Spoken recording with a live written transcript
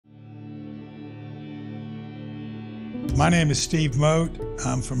My name is Steve Mote.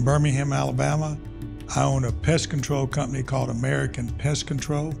 I'm from Birmingham, Alabama. I own a pest control company called American Pest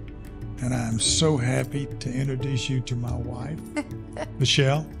Control, and I'm so happy to introduce you to my wife,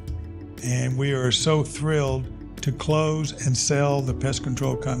 Michelle. And we are so thrilled to close and sell the pest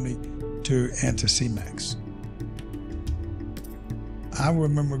control company to Anticimex. I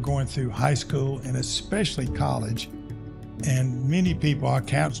remember going through high school and especially college, and many people, our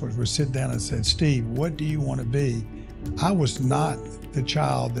counselors, would sit down and said, "Steve, what do you want to be?" I was not the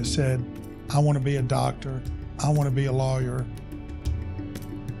child that said, "I want to be a doctor, I want to be a lawyer."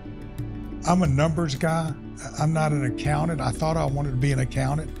 I'm a numbers guy. I'm not an accountant. I thought I wanted to be an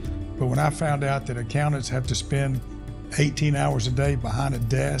accountant, but when I found out that accountants have to spend 18 hours a day behind a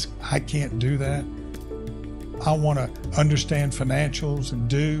desk, I can't do that. I want to understand financials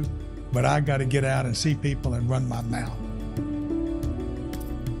and but I got to get out and see people and run my mouth.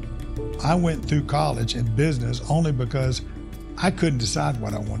 I went through college and business only because I couldn't decide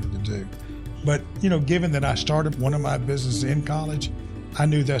what I wanted to do. But, you know, given that I started one of my businesses in college, I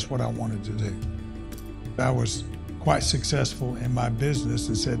knew that's what I wanted to do. I was quite successful in my business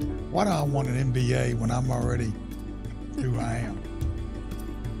and said, why do I want an MBA when I'm already who I am?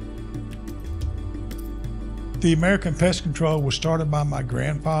 The American Pest Control was started by my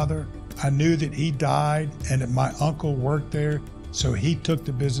grandfather. I knew that he died and that my uncle worked there, so he took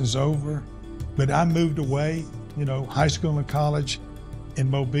the business over. But I moved away, you know, high school and college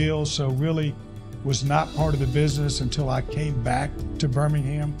in Mobile, so really was not part of the business until I came back to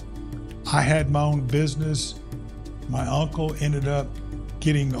Birmingham. I had my own business. My uncle ended up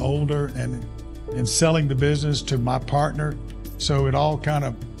getting older and selling the business to my partner, so it all kind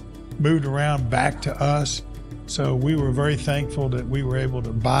of moved around back to us. So we were very thankful that we were able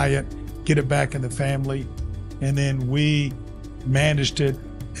to buy it, get it back in the family, and then we managed it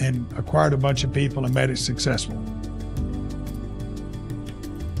and acquired a bunch of people and made it successful.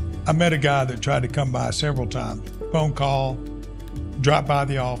 I met a guy that tried to come by several times, phone call, dropped by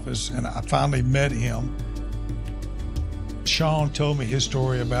the office, and I finally met him. Sean told me his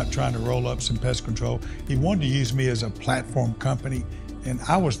story about trying to roll up some pest control. He wanted to use me as a platform company, and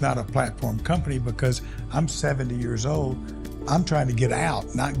I was not a platform company because I'm 70 years old. I'm trying to get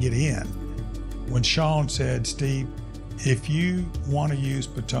out, not get in. When Sean said, "Steve, if you want to use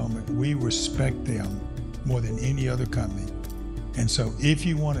Potomac, we respect them more than any other company. And so if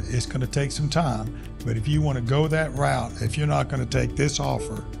you want to, it's going to take some time, but if you want to go that route, if you're not going to take this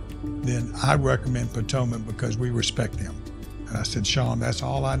offer, then I recommend Potomac because we respect them." And I said, "Sean, that's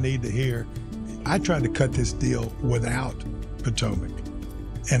all I need to hear." I tried to cut this deal without Potomac.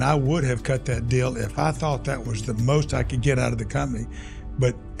 And I would have cut that deal if I thought that was the most I could get out of the company.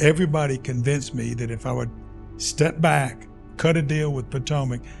 But everybody convinced me that if I would step back, cut a deal with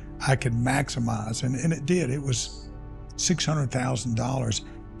Potomac, I could maximize. And it did. It was $600,000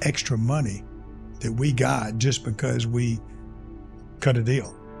 extra money that we got just because we cut a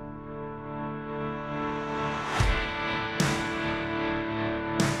deal.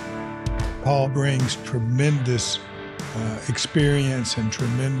 Paul brings tremendous experience and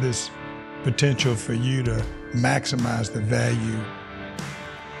tremendous potential for you to maximize the value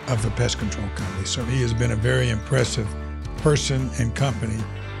of the pest control company. So he has been a very impressive person and company,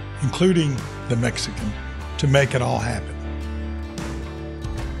 including the Mexican, to make it all happen.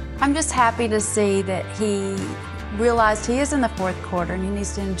 I'm just happy to see that he realized he is in the fourth quarter and he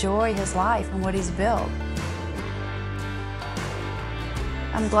needs to enjoy his life and what he's built.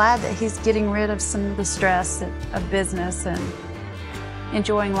 I'm glad that he's getting rid of some of the stress of business and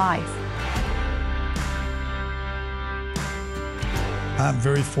enjoying life. I'm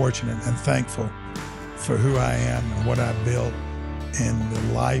very fortunate and thankful for who I am and what I built and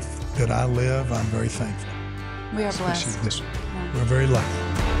the life that I live. I'm very thankful. We are blessed. We're very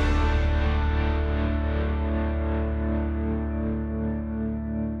lucky.